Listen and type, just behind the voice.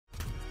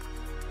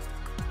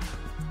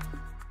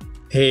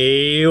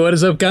Hey, what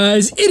is up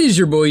guys? It is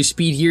your boy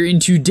Speed here,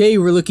 and today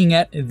we're looking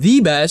at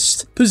the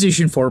best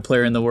position 4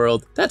 player in the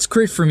world. That's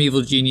Crit from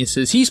Evil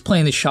Geniuses. He's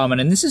playing the Shaman,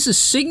 and this is a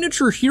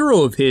signature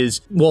hero of his.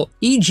 Well,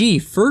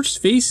 EG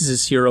first faces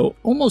his hero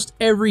almost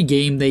every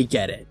game they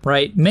get it,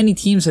 right? Many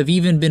teams have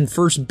even been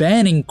first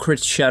banning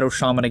Crit's Shadow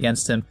Shaman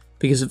against him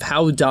because of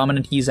how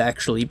dominant he's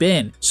actually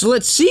been. So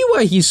let's see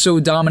why he's so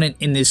dominant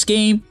in this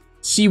game,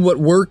 see what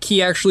work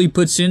he actually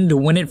puts in to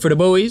win it for the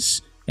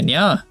boys, and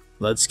yeah,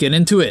 let's get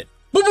into it.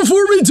 But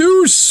before we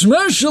do,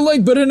 smash the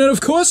like button, and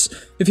of course,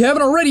 if you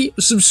haven't already,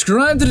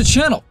 subscribe to the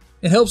channel.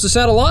 It helps us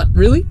out a lot,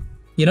 really,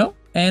 you know?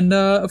 And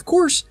of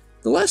course,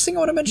 the last thing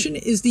I want to mention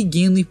is the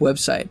GameLeap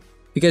website.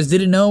 If you guys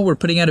didn't know, we're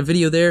putting out a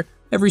video there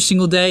every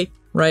single day,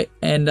 right?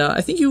 And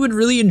I think you would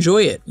really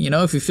enjoy it. You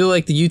know, if you feel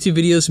like the YouTube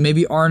videos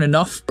maybe aren't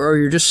enough, or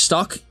you're just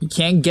stuck, you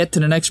can't get to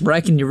the next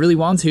bracket and you really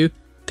want to,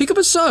 pick up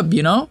a sub,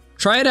 you know?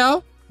 Try it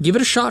out, give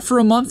it a shot for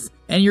a month,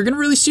 and you're going to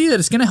really see that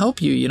it's going to help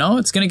you, you know?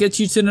 It's going to get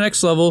you to the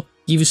next level,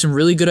 give you some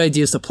really good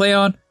ideas to play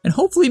on, and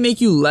hopefully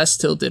make you less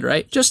tilted,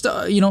 right? Just,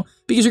 you know,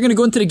 because you're going to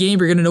go into the game,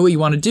 you're going to know what you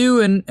want to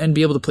do, and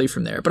be able to play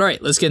from there. But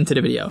alright, let's get into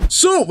the video.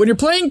 So, when you're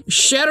playing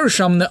Shadow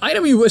Shaman, the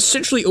item you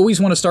essentially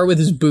always want to start with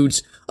is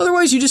boots.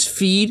 Otherwise, you just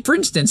feed. For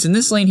instance, in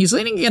this lane, he's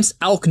laning against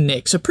Alk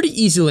Nyx, a pretty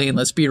easy lane,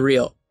 let's be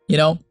real, you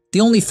know? The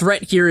only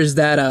threat here is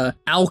that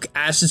Alk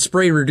Acid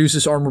Spray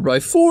reduces armor by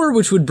 4,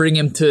 which would bring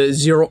him to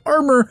 0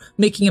 armor,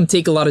 making him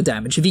take a lot of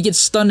damage. If he gets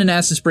stunned in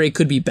Acid Spray, it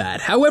could be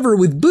bad. However,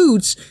 with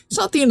boots, it's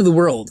not the end of the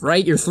world,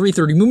 right? You're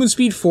 330 movement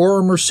speed, 4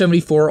 armor,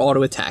 74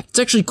 auto attack. It's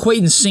actually quite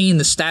insane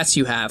the stats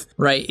you have,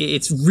 right?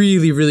 It's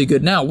really, really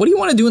good. Now, what do you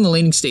want to do in the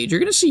laning stage? You're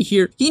going to see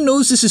here, he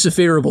knows this is a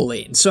favorable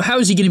lane. So how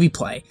is he going to be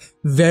playing?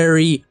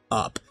 Very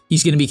up.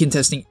 He's going to be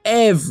contesting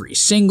every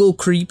single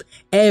creep,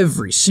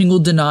 every single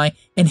deny,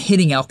 and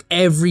hitting Alk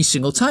every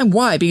single time.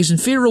 Why? Because in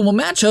favorable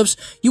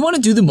matchups, you want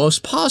to do the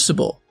most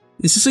possible.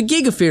 This is a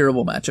giga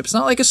favorable matchup. It's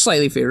not like a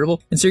slightly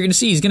favorable. And so you're going to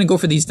see he's going to go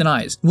for these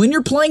denies. When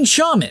you're playing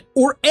Shaman,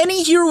 or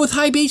any hero with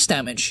high base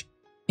damage,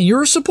 and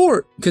you're a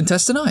support,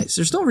 contest denies.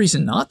 There's no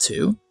reason not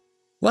to.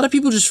 A lot of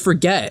people just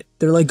forget.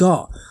 They're like,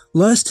 oh,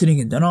 last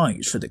hitting and denying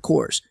is for the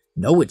course.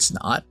 No, it's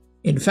not.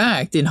 In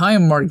fact, in high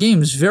MMR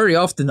games, very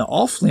often the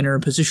offlaner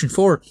in position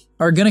 4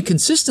 are going to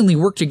consistently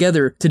work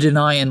together to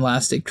deny and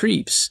last hit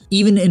creeps.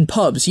 Even in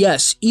pubs,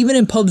 yes, even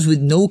in pubs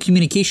with no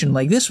communication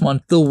like this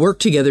one, they'll work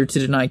together to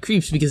deny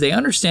creeps because they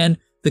understand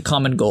the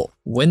common goal,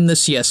 win the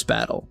CS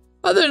battle.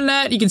 Other than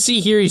that, you can see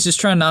here he's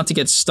just trying not to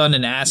get stunned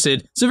in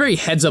acid. It's a very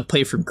heads-up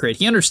play from Crit.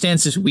 He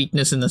understands his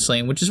weakness in this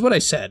lane, which is what I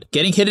said.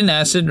 Getting hit in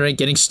acid, right,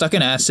 getting stuck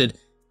in acid,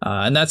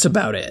 and that's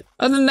about it.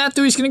 Other than that,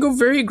 though, he's going to go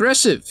very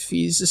aggressive.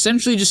 He's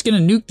essentially just going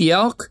to nuke the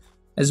Alk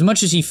as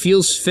much as he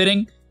feels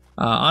fitting.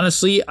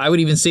 Honestly, I would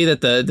even say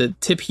that the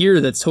tip here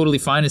that's totally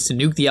fine is to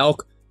nuke the Alk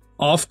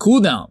off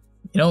cooldown.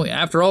 You know,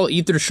 after all,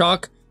 Ether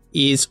Shock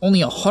is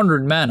only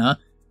 100 mana.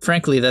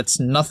 Frankly, that's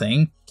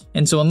nothing.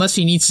 And so unless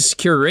he needs to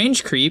secure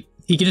range creep,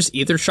 he can just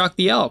Ether Shock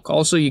the Alk.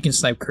 Also, you can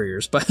snipe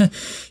couriers, but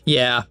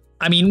yeah.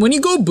 I mean, when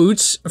you go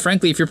boots,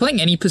 frankly, if you're playing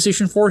any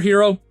position 4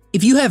 hero,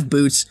 if you have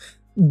boots,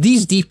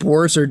 these deep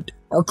wards are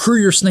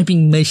courier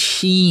sniping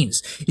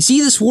machines. You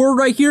see this ward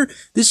right here?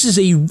 This is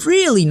a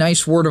really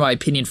nice ward in my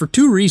opinion for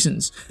 2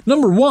 reasons.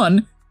 Number 1,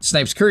 it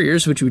snipes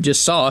couriers, which we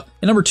just saw.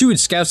 And number 2, it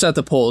scouts out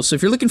the poles. So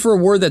if you're looking for a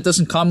ward that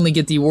doesn't commonly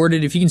get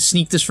dewarded, if you can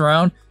sneak this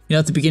around, you know,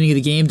 at the beginning of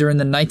the game during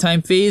the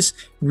nighttime phase,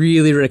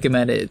 really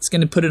recommend it. It's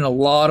going to put in a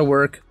lot of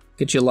work,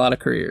 get you a lot of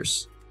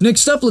couriers.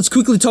 Next up, let's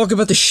quickly talk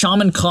about the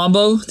Shaman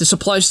combo. This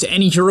applies to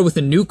any hero with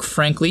a nuke,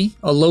 frankly.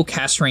 A low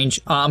cast range,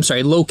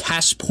 low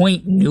cast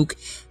point nuke,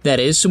 that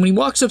is. So when he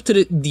walks up to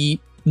the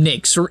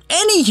Nyx, or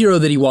any hero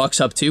that he walks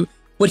up to,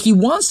 what he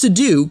wants to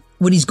do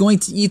when he's going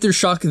to Ether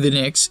Shock the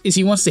Nyx is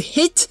he wants to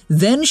hit,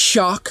 then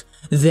shock,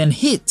 then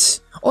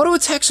hit. Auto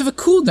attacks have a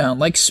cooldown,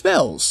 like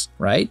spells,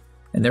 right?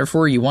 And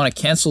therefore you want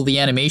to cancel the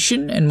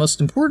animation, and most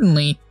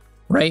importantly,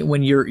 right,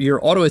 when your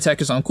auto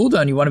attack is on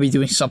cooldown, you want to be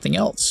doing something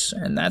else,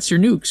 and that's your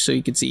nuke. So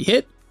you can see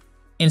hit,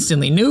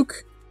 instantly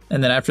nuke,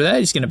 and then after that,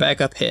 he's going to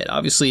back up hit.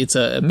 Obviously, it's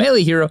a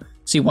melee hero,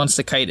 so he wants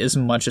to kite as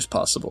much as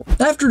possible.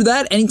 After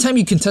that, anytime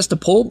you contest a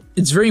pull,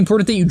 it's very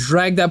important that you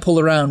drag that pull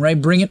around,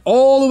 right? Bring it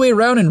all the way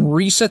around and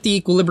reset the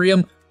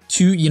equilibrium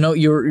to, you know,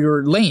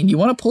 your lane. You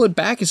want to pull it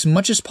back as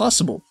much as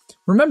possible.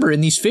 Remember, in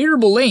these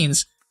favorable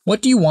lanes,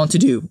 what do you want to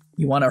do?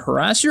 You want to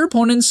harass your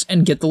opponents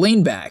and get the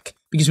lane back.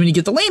 Because when you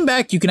get the lane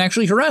back, you can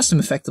actually harass them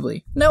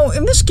effectively. Now,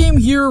 in this game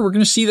here, we're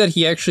going to see that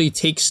he actually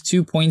takes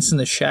 2 points in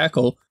the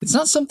shackle. It's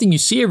not something you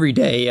see every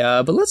day,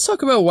 but let's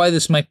talk about why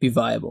this might be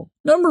viable.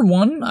 Number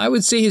 1, I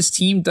would say his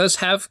team does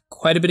have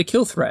quite a bit of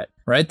kill threat,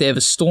 right? They have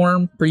a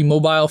Storm, pretty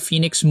mobile,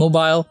 Phoenix,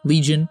 mobile,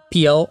 Legion,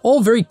 PL,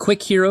 all very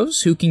quick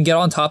heroes who can get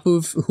on top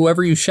of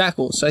whoever you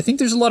shackle. So I think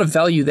there's a lot of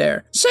value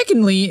there.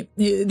 Secondly,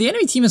 the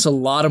enemy team has a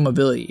lot of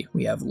mobility.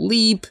 We have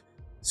Leap,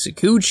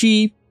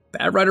 Sakuchi,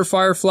 Bat Rider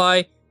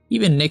Firefly,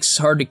 even Nyx is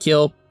hard to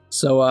kill,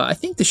 so I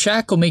think the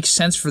Shackle makes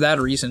sense for that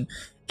reason.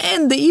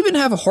 And they even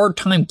have a hard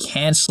time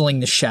canceling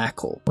the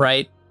Shackle,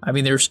 right? I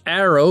mean, there's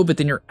arrow, but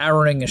then you're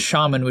arrowing a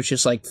shaman, which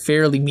is like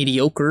fairly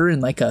mediocre in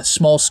like a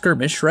small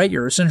skirmish, right?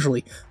 You're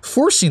essentially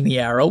forcing the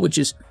arrow, which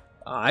is,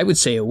 I would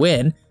say, a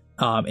win.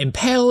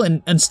 Impale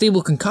and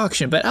Unstable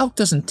Concoction, but Alk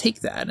doesn't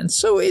take that, and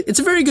so it's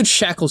a very good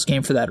Shackles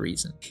game for that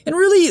reason. And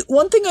really,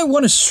 one thing I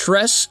want to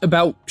stress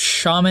about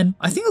Shaman,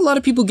 I think a lot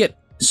of people get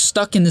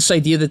stuck in this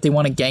idea that they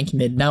want to gank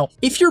mid. Now,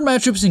 if your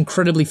matchup is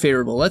incredibly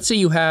favorable, let's say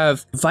you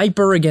have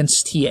Viper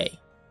against TA,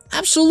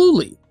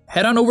 absolutely,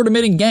 head on over to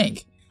mid and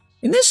gank.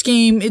 In this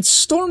game, it's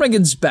Storm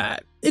against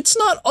Bat. It's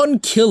not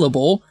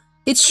unkillable,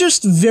 it's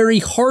just very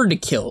hard to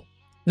kill.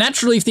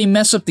 Naturally, if they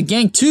mess up the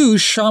gank too,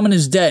 Shaman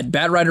is dead.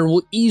 Bat Rider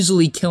will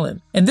easily kill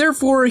him. And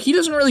therefore, he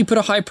doesn't really put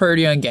a high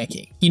priority on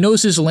ganking. He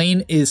knows his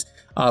lane is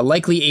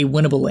likely a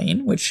winnable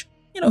lane, which,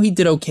 you know, he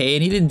did okay,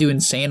 and he didn't do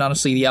insane.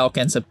 Honestly, the Alk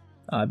ends up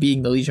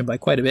beating the Legion by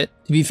quite a bit.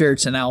 To be fair,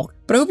 it's an Alk.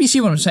 But I hope you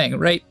see what I'm saying,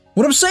 right?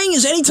 What I'm saying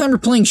is anytime you're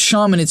playing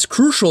Shaman, it's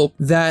crucial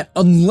that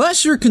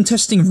unless you're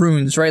contesting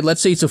runes, right?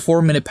 Let's say it's a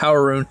 4-minute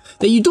power rune,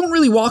 that you don't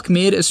really walk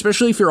mid,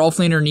 especially if your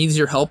offlaner needs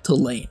your help to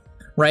lane.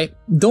 Right?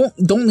 Don't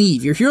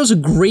leave. Your hero's a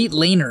great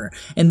laner,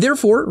 and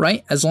therefore,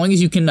 right, as long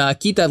as you can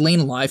keep that lane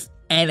alive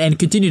and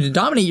continue to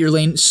dominate your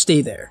lane,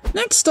 stay there.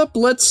 Next up,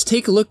 let's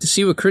take a look to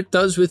see what Crit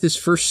does with his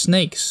first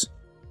snakes.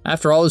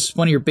 After all, this is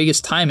one of your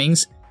biggest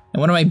timings,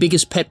 and one of my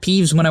biggest pet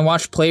peeves when I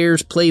watch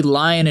players play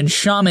Lion and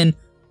Shaman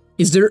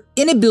is their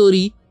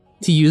inability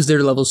to use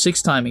their level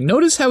 6 timing.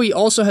 Notice how he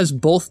also has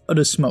both of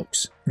the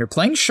smokes. When you're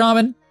playing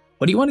Shaman,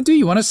 what do you want to do?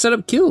 You want to set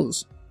up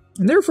kills.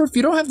 And therefore, if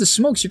you don't have the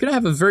smokes, you're going to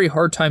have a very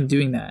hard time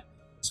doing that.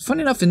 So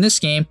funny enough, in this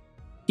game,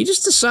 he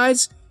just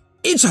decides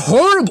it's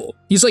horrible.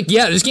 He's like,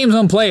 yeah, this game's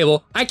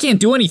unplayable. I can't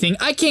do anything.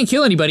 I can't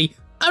kill anybody.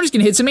 I'm just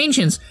gonna hit some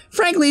Ancients.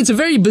 Frankly, it's a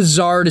very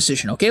bizarre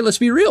decision, okay? Let's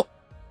be real.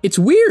 It's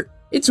weird.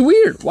 It's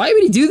weird. Why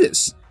would he do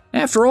this?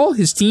 After all,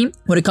 his team,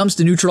 when it comes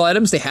to neutral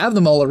items, they have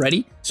them all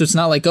already. So it's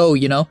not like, oh,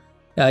 you know,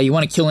 you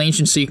want to kill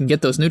Ancients so you can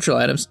get those neutral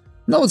items.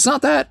 No, it's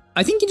not that.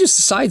 I think he just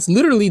decides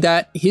literally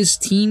that his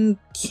team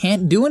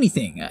can't do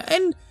anything.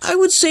 And I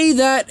would say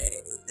that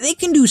they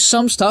can do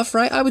some stuff,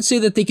 right? I would say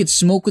that they could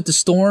smoke with the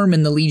Storm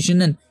and the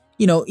Legion, and,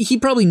 you know, he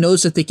probably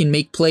knows that they can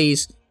make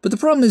plays, but the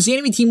problem is the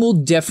enemy team will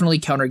definitely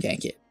counter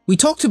gank it. We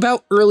talked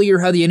about earlier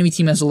how the enemy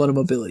team has a lot of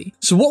mobility.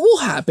 So what will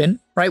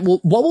happen, right? Well,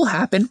 what will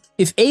happen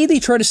if A, they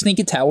try to snake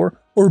a tower,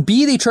 or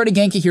B, they try to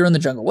gank a hero in the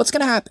jungle? What's going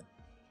to happen?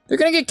 They're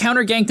going to get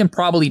counter ganked and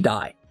probably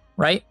die,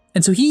 right?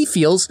 And so he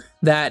feels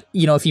that,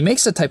 you know, if he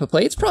makes that type of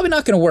play, it's probably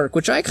not going to work,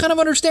 which I kind of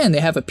understand. They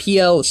have a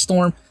PL, a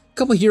Storm, a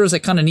couple of heroes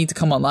that kind of need to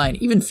come online.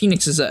 Even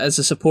Phoenix as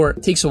a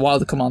support takes a while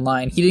to come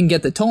online. He didn't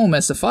get the tome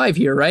as the 5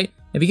 here, right?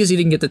 And because he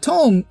didn't get the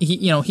tome,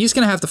 he's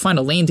going to have to find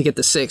a lane to get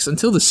the 6.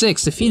 Until the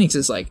 6, the Phoenix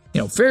is like,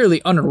 you know, fairly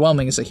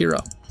underwhelming as a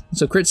hero.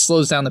 So Crit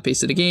slows down the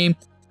pace of the game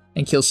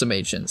and kills some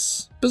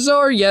Ancients.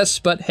 Bizarre, yes,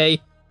 but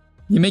hey,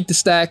 you make the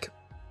stack.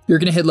 You're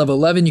going to hit level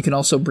 11. You can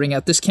also bring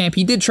out this camp.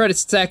 He did try to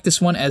stack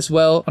this one as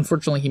well.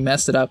 Unfortunately, he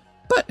messed it up.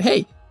 But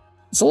hey,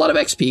 it's a lot of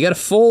XP. You got a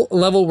full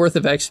level worth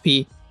of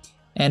XP.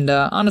 And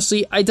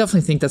honestly, I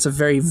definitely think that's a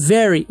very,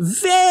 very,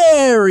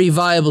 very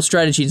viable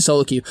strategy in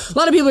solo queue. A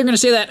lot of people are going to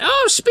say that,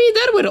 oh, Speed,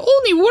 that would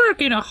only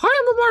work in a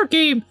Harmamar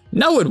game.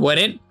 No, it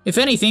wouldn't. If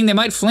anything, they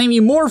might flame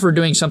you more for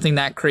doing something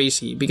that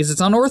crazy, because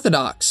it's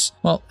unorthodox.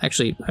 Well,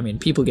 actually, I mean,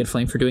 people get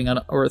flamed for doing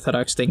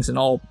unorthodox things in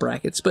all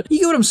brackets, but you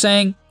get what I'm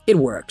saying? It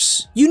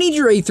works. You need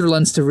your Aether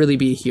Lens to really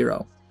be a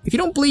hero. If you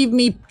don't believe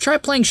me, try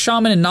playing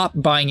Shaman and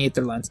not buying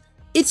Aether Lens.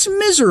 It's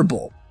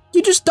miserable.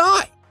 You just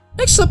die.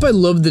 Next up, I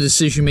love the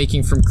decision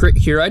making from Crit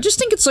here. I just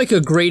think it's like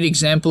a great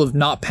example of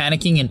not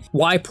panicking and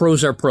why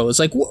pros are pros.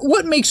 Like,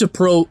 what makes a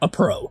pro a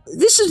pro?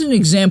 This is an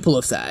example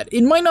of that.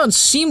 It might not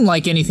seem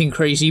like anything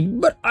crazy,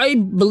 but I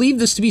believe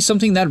this to be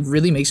something that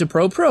really makes a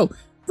pro pro.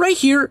 Right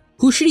here,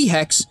 who should he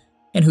hex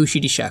and who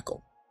should he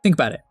shackle? Think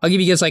about it. I'll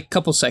give you guys like a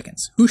couple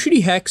seconds. Who should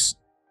he hex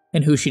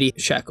and who should he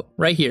shackle?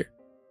 Right here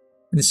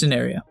in this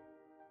scenario.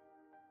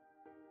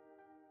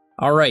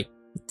 All right,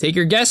 take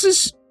your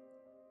guesses.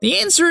 The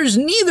answer is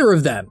neither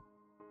of them.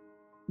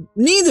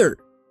 Neither.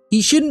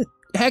 He shouldn't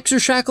hex or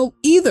shackle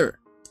either.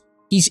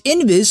 He's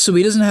invis, so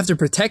he doesn't have to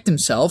protect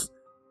himself.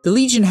 The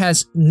Legion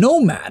has no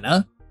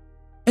mana,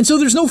 and so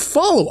there's no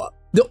follow-up.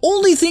 The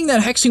only thing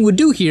that hexing would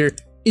do here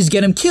is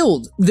get him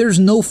killed. There's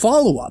no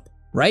follow-up,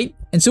 right?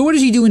 And so what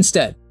does he do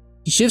instead?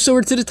 He shifts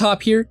over to the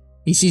top here.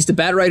 He sees the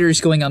Bat Rider is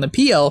going on the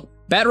PL.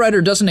 Bat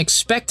Rider doesn't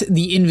expect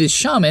the invis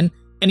Shaman,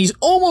 and he's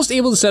almost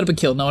able to set up a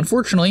kill. Now,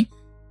 unfortunately,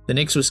 the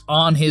Nyx was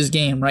on his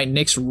game, right?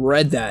 Nyx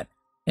read that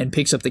and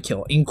picks up the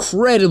kill.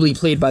 Incredibly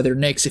played by their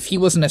Nyx. If he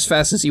wasn't as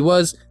fast as he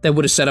was, that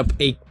would have set up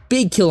a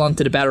big kill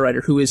onto the Battle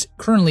Rider, who is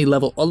currently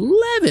level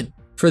 11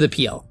 for the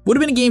PL. Would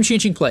have been a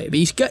game-changing play. But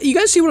you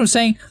guys see what I'm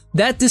saying?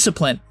 That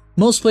discipline,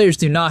 most players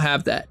do not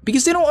have that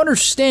because they don't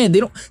understand.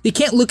 They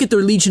can't look at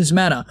their Legion's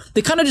mana.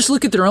 They kind of just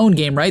look at their own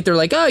game, right? They're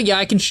like, oh yeah,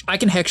 I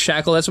can hex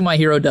shackle. That's what my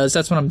hero does.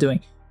 That's what I'm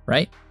doing,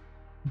 right?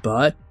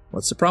 But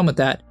what's the problem with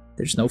that?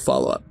 There's no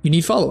follow-up. You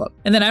need follow-up.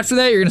 And then after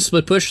that, you're going to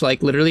split push.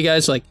 Like, literally,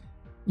 guys, like,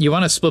 You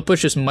want to split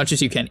push as much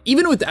as you can,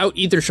 even without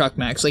Ether Shock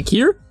max. Like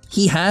here,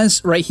 he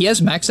has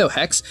maxed out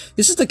Hex.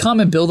 This is the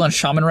common build on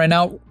Shaman right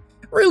now.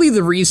 Really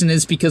the reason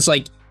is because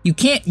like you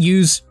can't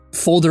use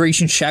full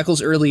duration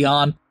shackles early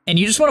on, and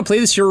you just want to play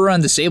this hero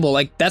around disable.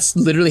 Like that's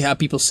literally how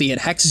people see it.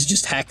 Hex is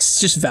just Hex,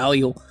 it's just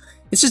value.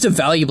 It's just a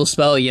valuable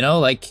spell, you know,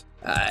 like,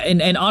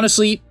 and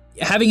honestly,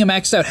 having a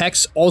maxed out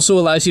Hex also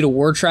allows you to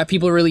ward trap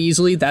people really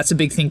easily. That's a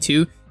big thing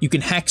too. You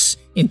can Hex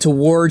into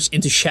wards,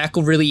 into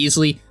shackle really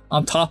easily.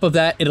 On top of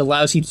that, it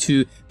allows you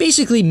to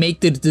basically make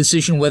the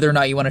decision whether or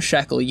not you want to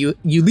shackle. You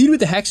lead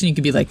with the Hex and you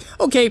can be like,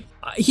 okay,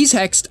 he's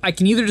hexed. I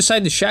can either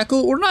decide to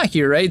shackle or not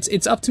here, right?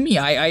 It's up to me.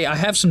 I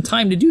have some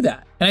time to do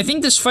that. And I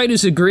think this fight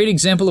is a great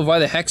example of why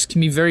the Hex can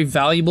be very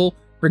valuable,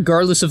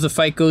 regardless if the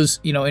fight goes,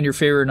 you know, in your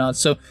favor or not.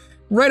 So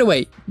right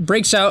away,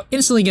 breaks out,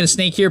 instantly get a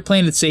snake here,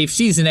 playing it safe,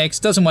 sees the X,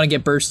 doesn't want to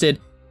get bursted.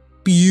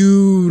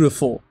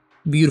 Beautiful,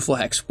 beautiful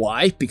Hex.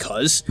 Why?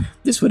 Because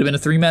this would have been a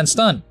 3-man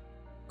stun.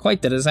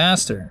 Quite the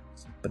disaster.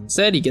 But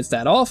instead, he gets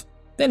that off.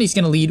 Then he's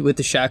going to lead with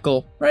the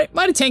shackle, right?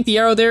 Might have tanked the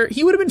arrow there.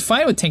 He would have been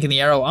fine with tanking the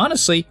arrow,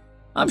 honestly.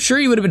 I'm sure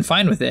he would have been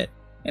fine with it.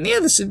 And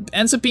yeah, this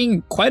ends up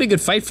being quite a good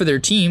fight for their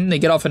team. They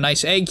get off a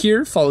nice egg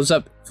here, follows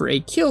up for a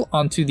kill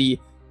onto the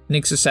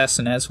Nyx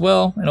Assassin as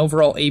well. And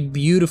overall, a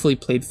beautifully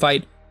played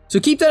fight. So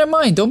keep that in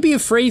mind. Don't be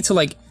afraid to,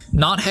 like,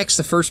 not Hex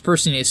the first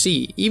person you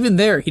see. Even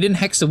there, he didn't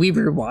Hex the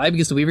Weaver. Why?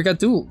 Because the Weaver got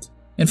dueled.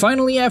 And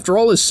finally, after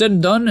all is said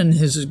and done in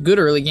his good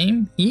early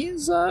game,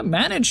 he's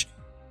managed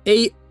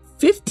a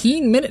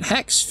 15-minute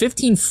Hex,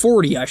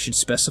 1540 I should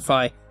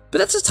specify, but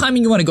that's the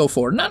timing you want to go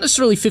for. Not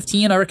necessarily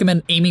 15, I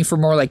recommend aiming for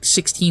more like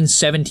 16,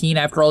 17,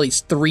 after all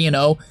he's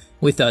 3-0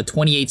 with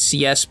 28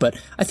 CS, but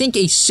I think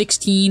a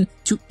 16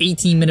 to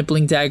 18 minute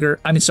Blink Dagger,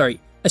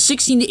 a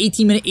 16 to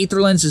 18 minute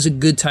Aether Lens is a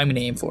good timing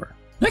to aim for.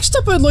 Next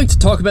up, I'd like to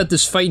talk about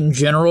this fight in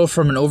general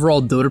from an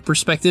overall Dota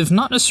perspective,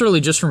 not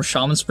necessarily just from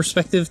Shaman's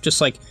perspective,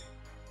 just like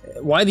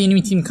why the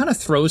enemy team kind of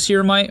throws here,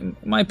 in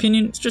my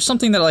opinion. It's just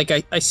something that like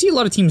I see a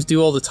lot of teams do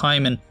all the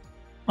time, and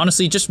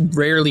honestly, it just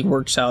rarely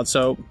works out,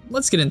 so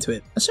let's get into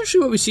it.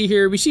 Essentially what we see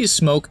here, we see a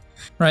smoke,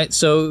 right?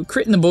 So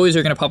Crit and the boys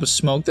are going to pop a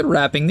smoke, they're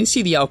rapping, they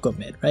see the Alco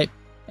mid, right?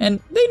 And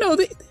they know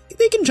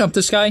they can jump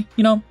this guy,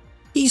 you know?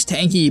 He's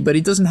tanky, but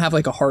he doesn't have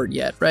like a heart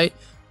yet, right?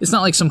 It's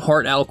not like some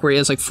heart Alc where he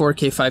has like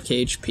 4k,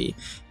 5k HP.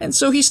 And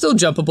so he's still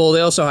jumpable.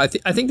 They also, I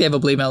think they have a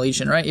Blade Mail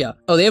Legion, right? Yeah.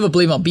 Oh, they have a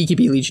Blade Mail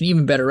BKB Legion,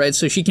 even better, right?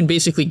 So she can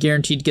basically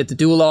guarantee to get the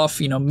duel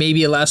off. You know,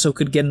 maybe a lasso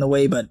could get in the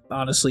way, but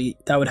honestly,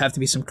 that would have to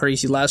be some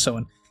crazy lasso,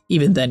 and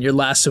even then, you're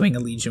lassoing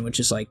a Legion, which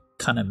is like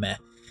kind of meh.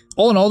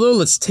 All in all though,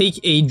 let's take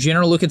a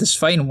general look at this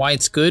fight and why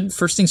it's good.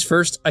 First things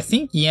first, I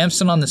think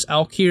Yamson on this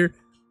Alc here,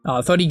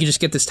 I thought he could just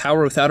get this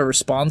tower without a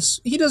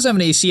response. He does have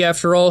an AC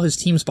after all, his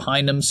team's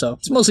behind him, so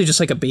it's mostly just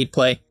like a bait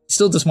play.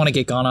 Still doesn't want to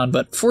get gone on,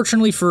 but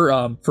fortunately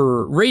for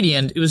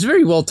Radiant, it was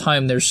very well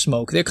timed their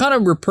smoke. They kind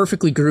of were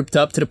perfectly grouped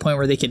up to the point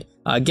where they could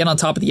get on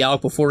top of the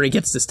Alc before he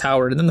gets this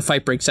tower, and then the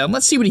fight breaks out. And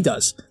let's see what he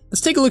does.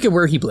 Let's take a look at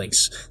where he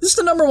blinks. This is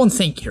the #1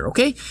 thing here,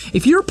 okay?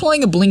 If you're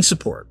playing a blink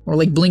support, or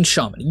like blink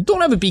shaman, you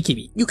don't have a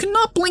BKB, you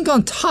cannot blink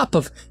on top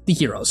of the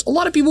heroes. A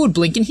lot of people would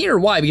blink in here.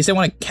 Why? Because they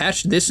want to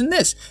catch this and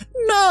this.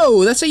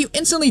 No! That's how you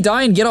instantly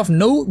die and get off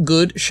no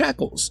good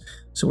shackles.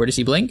 So where does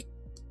he blink?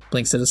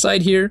 Blinks to the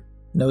side here.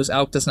 Knows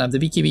Alc doesn't have the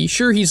BKB.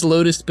 Sure, he's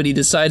Lotused, but he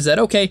decides that,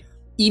 okay,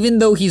 even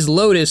though he's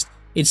Lotused,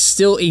 it's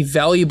still a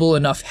valuable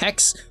enough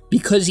Hex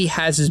because he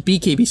has his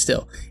BKB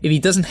still. If he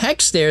doesn't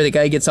Hex there, the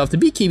guy gets off the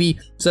BKB,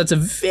 so that's a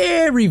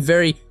very,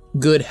 very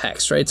good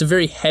Hex, right? It's a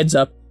very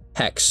heads-up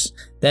Hex.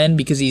 Then,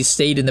 because he's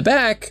stayed in the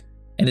back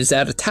and is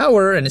at a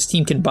tower and his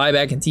team can buy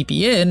back and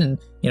TP in and,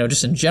 you know,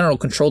 just in general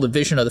control the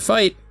vision of the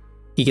fight,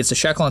 he gets a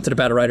shackle onto the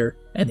Battle Rider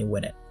and they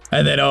win it.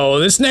 And then, oh,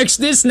 this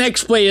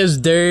next play is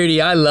dirty.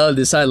 I love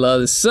this, I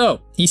love this. So,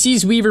 he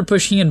sees Weaver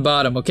pushing in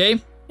bottom,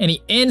 okay? And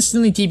he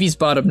instantly TPs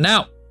bottom.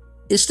 Now,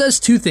 this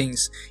does two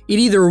things. It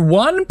either,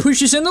 one,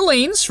 pushes in the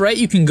lanes, right?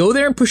 You can go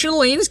there and push in the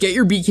lanes, get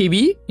your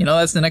BKB. You know,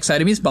 that's the next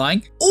item he's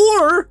buying.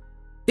 Or,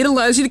 it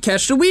allows you to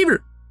catch the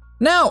Weaver.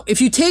 Now,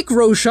 if you take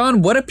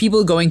Roshan, what are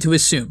people going to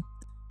assume?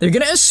 They're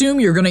going to assume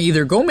you're going to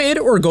either go mid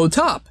or go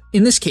top,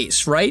 in this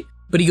case, right?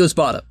 But he goes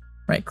bottom,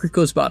 right? Crit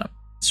goes bottom.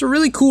 It's a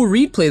really cool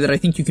read play that I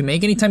think you can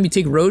make. Anytime you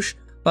take Roche,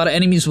 a lot of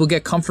enemies will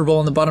get comfortable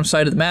on the bottom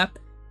side of the map,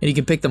 and you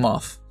can pick them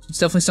off. It's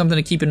definitely something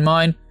to keep in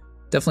mind.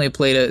 Definitely a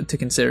play to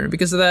consider.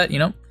 Because of that, you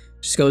know,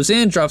 just goes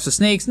in, drops the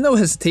snakes, no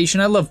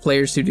hesitation. I love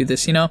players who do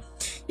this, you know.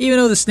 Even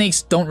though the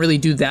snakes don't really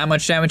do that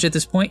much damage at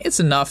this point, it's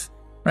enough,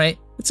 right?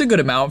 It's a good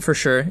amount for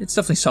sure. It's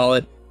definitely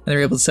solid. And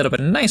they're able to set up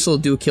a nice little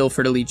duo kill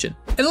for the Legion.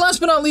 And last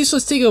but not least,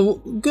 let's take a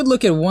good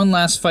look at one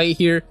last fight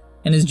here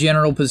and his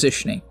general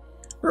positioning.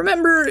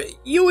 Remember,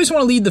 you always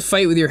want to lead the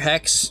fight with your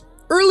Hex.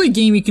 Early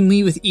game, you can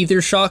lead with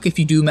Ether Shock if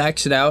you do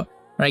max it out,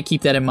 right?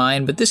 Keep that in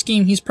mind. But this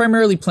game, he's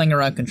primarily playing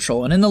around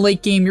control. And in the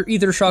late game, your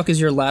Ether Shock is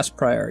your last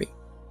priority.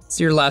 It's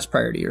your last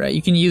priority, right?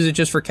 You can use it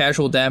just for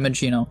casual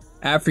damage, you know,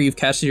 after you've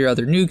casted your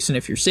other nukes and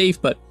if you're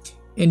safe. But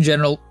in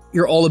general,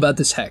 you're all about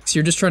this Hex.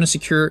 You're just trying to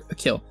secure a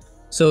kill.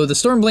 So the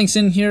Storm blinks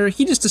in here.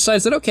 He just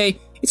decides that, okay,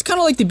 it's kind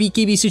of like the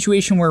BKB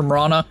situation where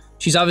Mirana,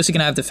 She's obviously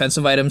gonna have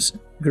defensive items,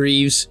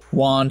 Greaves,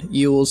 Wand,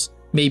 Euls,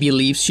 maybe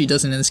Leaps. She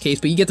doesn't in this case,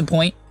 but you get the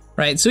point,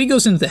 right? So he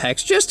goes into the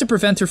Hex just to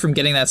prevent her from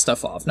getting that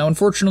stuff off. Now,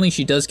 unfortunately,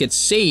 she does get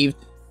saved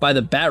by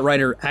the Bat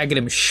Rider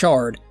Aghanim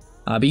Shard,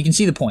 but you can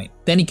see the point.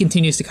 Then he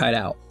continues to kite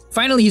out.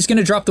 Finally, he's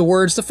gonna drop the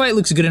wards. The fight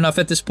looks good enough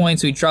at this point,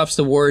 so he drops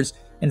the wards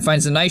and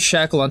finds a nice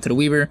shackle onto the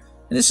Weaver.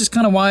 And this is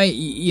kind of why,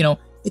 you know,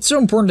 it's so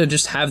important to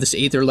just have this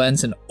Aether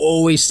Lens and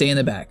always stay in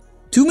the back.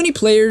 Too many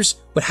players,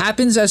 what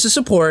happens as a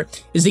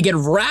support is they get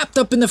wrapped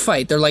up in the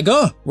fight. They're like,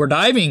 oh, we're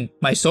diving.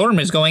 My Storm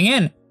is going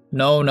in.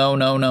 No, no,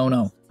 no, no,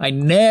 no. I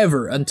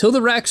never, until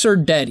the racks are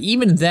dead,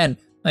 even then,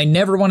 I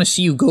never want to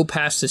see you go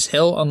past this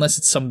hill unless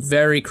it's some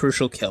very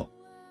crucial kill,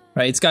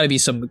 right? It's got to be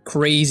some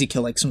crazy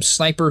kill, like some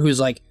sniper who's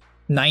like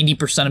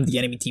 90% of the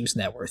enemy team's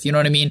net worth, you know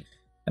what I mean?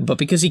 But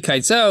because he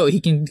kites out, he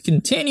can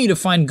continue to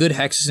find good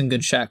hexes and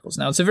good shackles.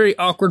 Now, it's a very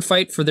awkward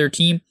fight for their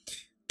team.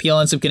 PL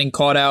ends up getting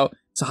caught out.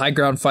 It's a high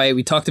ground fight.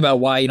 We talked about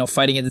why, you know,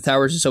 fighting at the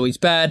towers is always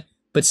bad,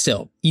 but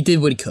still, he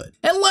did what he could.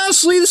 And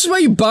lastly, this is why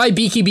you buy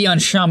BKB on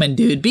Shaman,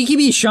 dude.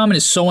 BKB Shaman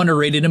is so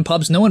underrated in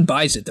pubs, no one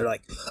buys it. They're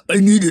like, I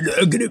need an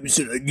Aghanim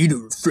and I need a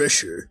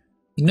refresher.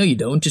 No, you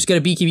don't. Just get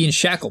a BKB and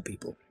shackle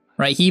people,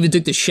 right? He even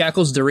took the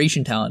Shackles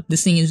duration talent.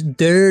 This thing is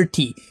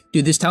dirty.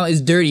 Dude, this talent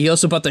is dirty. He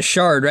also bought the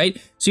Shard, right?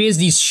 So he has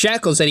these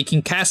shackles that he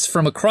can cast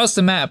from across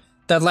the map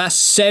that last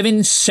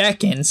 7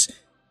 seconds,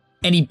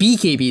 and he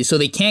BKBs, so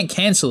they can't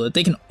cancel it.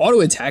 They can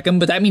auto-attack him,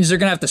 but that means they're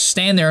gonna have to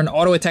stand there and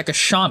auto-attack a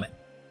Shaman,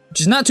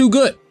 which is not too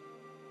good.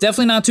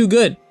 Definitely not too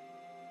good.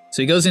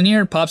 So he goes in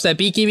here, pops that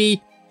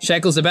BKB,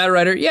 shackles the Battle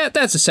Rider. Yeah,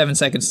 that's a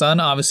 7-second stun.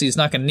 Obviously, he's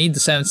not gonna need the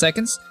 7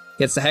 seconds.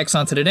 Gets the Hex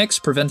onto the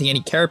Nyx, preventing any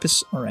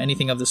Carapace or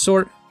anything of the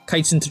sort.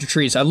 Kites into the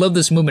trees. I love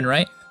this movement,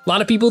 right? A lot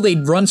of people, they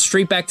run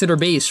straight back to their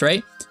base,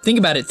 right? Think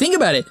about it. Think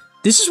about it.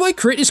 This is why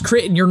crit is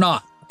crit and you're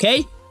not,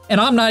 okay? And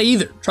I'm not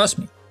either. Trust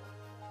me.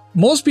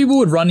 Most people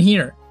would run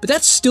here, but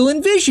that's still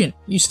in vision.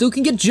 You still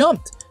can get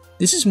jumped.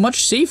 This is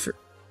much safer,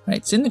 right?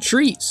 It's in the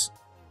trees.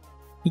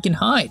 He can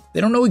hide. They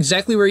don't know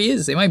exactly where he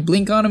is. They might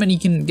blink on him and he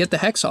can get the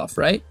Hex off,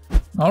 right?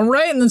 All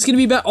right, and that's going to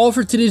be about all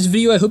for today's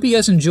video. I hope you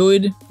guys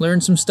enjoyed,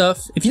 learned some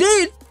stuff. If you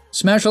did,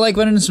 smash the like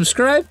button and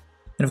subscribe.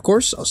 And of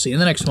course, I'll see you in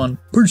the next one.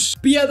 Peace.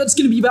 But yeah, that's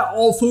going to be about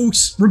all,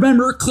 folks.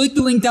 Remember, click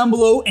the link down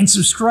below and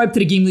subscribe to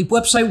the GameLeap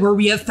website where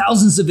we have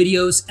thousands of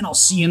videos, and I'll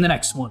see you in the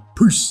next one.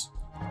 Peace.